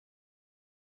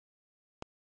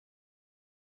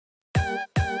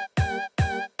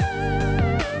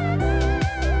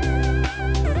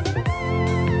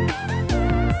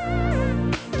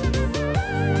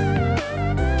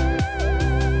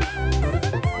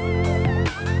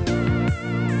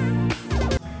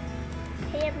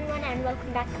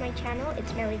back to my channel.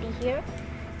 It's Melody here,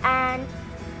 and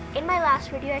in my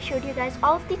last video I showed you guys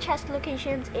all of the chest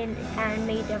locations and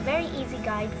made a very easy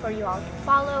guide for you all to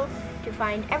follow to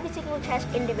find every single chest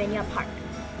in Divinia Park.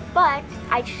 But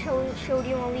I showed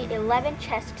you only 11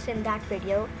 chests in that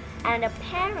video, and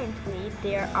apparently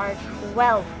there are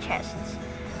 12 chests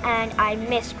and I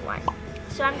missed one.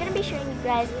 So I'm gonna be showing you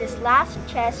guys this last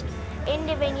chest in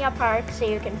Divinia Park so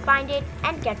you can find it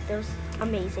and get those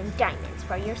amazing diamonds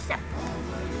for yourself.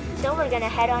 So we're gonna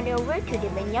head on over to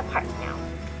Divinia Park now.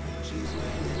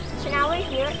 So now we're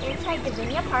here inside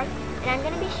Divinia Park, and I'm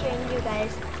gonna be showing you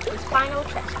guys this final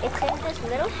chest. It's in this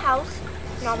little house,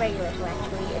 not very little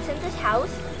actually. It's in this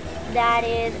house that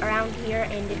is around here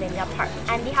in Divinia Park,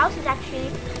 and the house is actually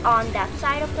on that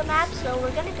side of the map. So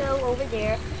we're gonna go over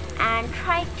there and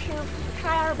try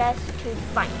our best to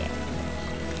find it.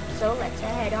 So let's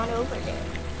head on over there.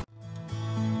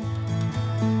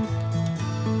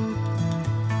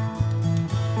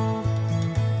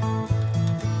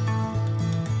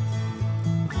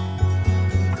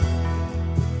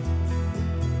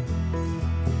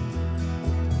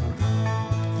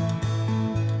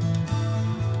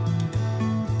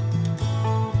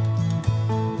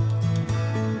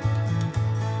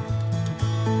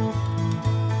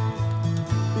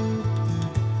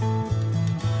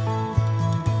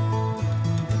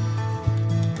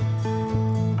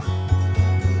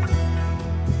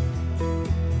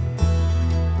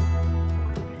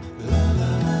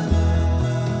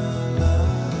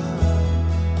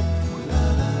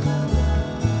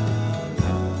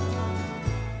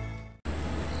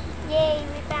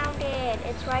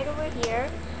 It's right over here,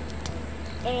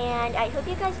 and I hope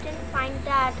you guys didn't find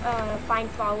that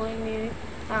following me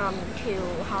too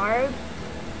hard.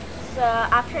 So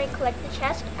after I collect the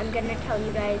chest, I'm gonna tell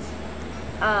you guys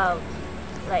I'm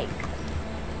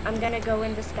gonna go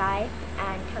in the sky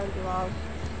and tell you all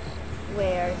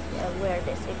where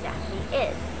this exactly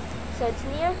is. So it's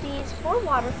near these 4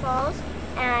 waterfalls,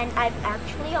 and I've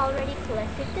actually already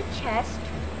collected the chest.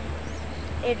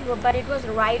 But it was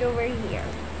right over here.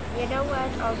 You know what,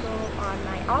 I'll go on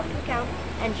my alt account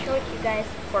and show it to you guys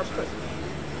for proof.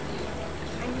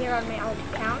 I'm here on my alt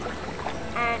account,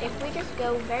 and if we just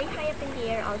go very high up in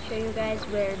the air, I'll show you guys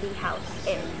where the house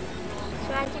is.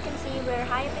 So as you can see, we're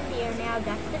high up in the air now.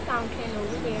 That's the fountain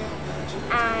over there,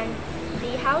 and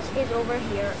the house is over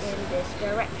here in this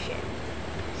direction.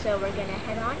 So we're gonna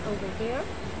head on over there,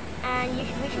 and we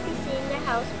should be seeing the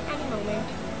house any moment.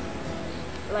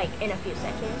 Like in a few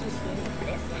seconds, we see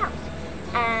this house.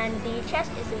 And the chest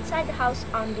is inside the house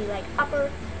on the upper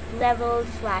level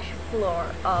 / floor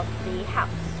of the house.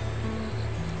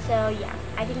 So yeah,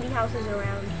 I think the house is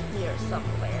around here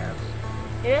somewhere.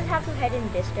 You just have to head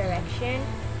in this direction.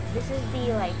 This is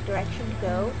the direction to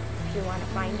go if you want to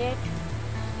find it.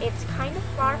 It's kind of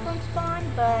far from spawn,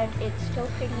 but it's still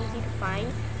pretty easy to find,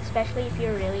 especially if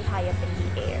you're really high up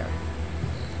in the air.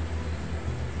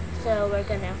 So we're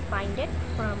gonna find it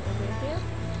from over here.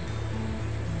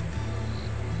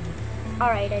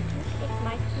 Alright, I think it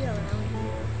might be around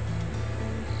here.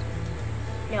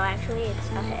 No, actually it's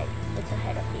ahead. It's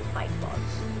ahead of these white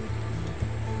balls.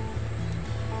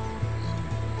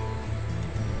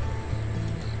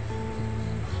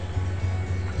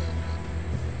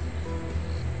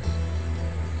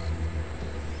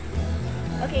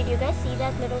 Okay, do you guys see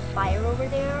that little fire over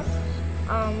there?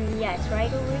 Yeah, it's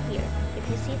right over here. If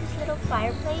you see this little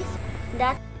fireplace,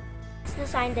 that's the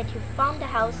sign that you found the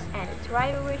house, and it's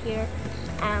right over here.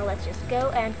 And let's just go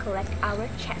and collect our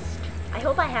chest. I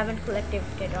hope I haven't collected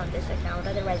it on this account,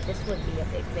 otherwise this would be a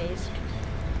big waste.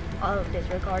 All of this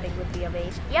recording would be a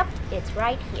waste. Yep, it's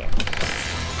right here.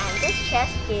 And this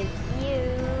chest gives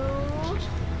you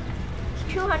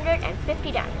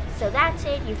 250 diamonds. So that's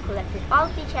it. You've collected all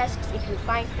of the chests. If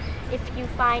you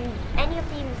find any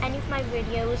of my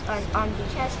videos on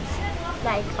the chests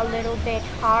a little bit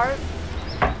hard,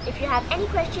 if you have any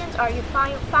questions or you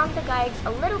found the guides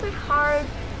a little bit hard,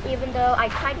 even though I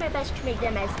tried my best to make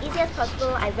them as easy as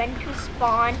possible, I went to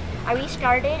spawn. I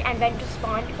restarted and went to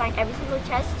spawn to find every single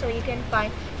chest, so you can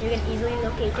easily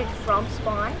locate it from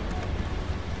spawn.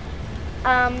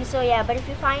 So yeah, but if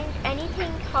you find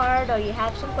anything hard or you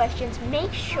have some questions,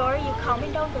 make sure you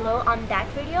comment down below on that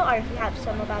video, or if you have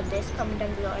some about this, comment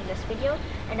down below in this video,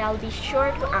 and I'll be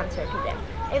sure to answer to them.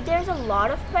 If there's a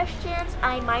lot of questions,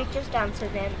 I might just answer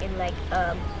them in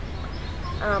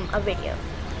a video.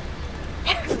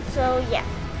 So yeah.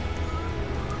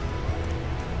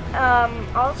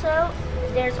 Also,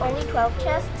 there's only 12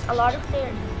 chests.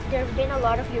 There have been a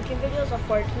lot of YouTube videos of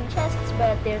 14 chests,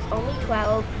 but there's only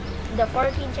 12. The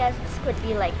 14 chests could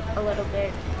be a little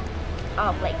bit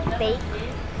of fake,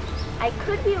 I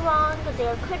could be wrong, but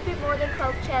there could be more than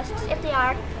 12 chests. If they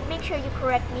are, make sure you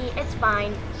correct me. It's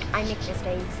fine. I make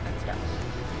mistakes and stuff.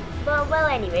 But well,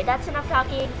 anyway, that's enough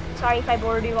talking. Sorry if I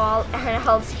bored you all, and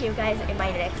I'll see you guys in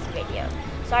my next video.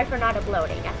 Sorry for not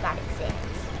uploading, I've got exams.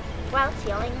 Well, see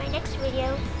you all in my next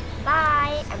video.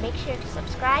 Bye! And make sure to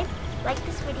subscribe, like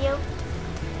this video.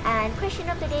 And question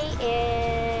of the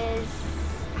day is,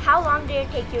 how long did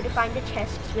it take you to find the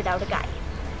chests without a guide?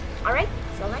 Alright,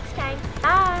 till next time.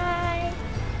 Bye!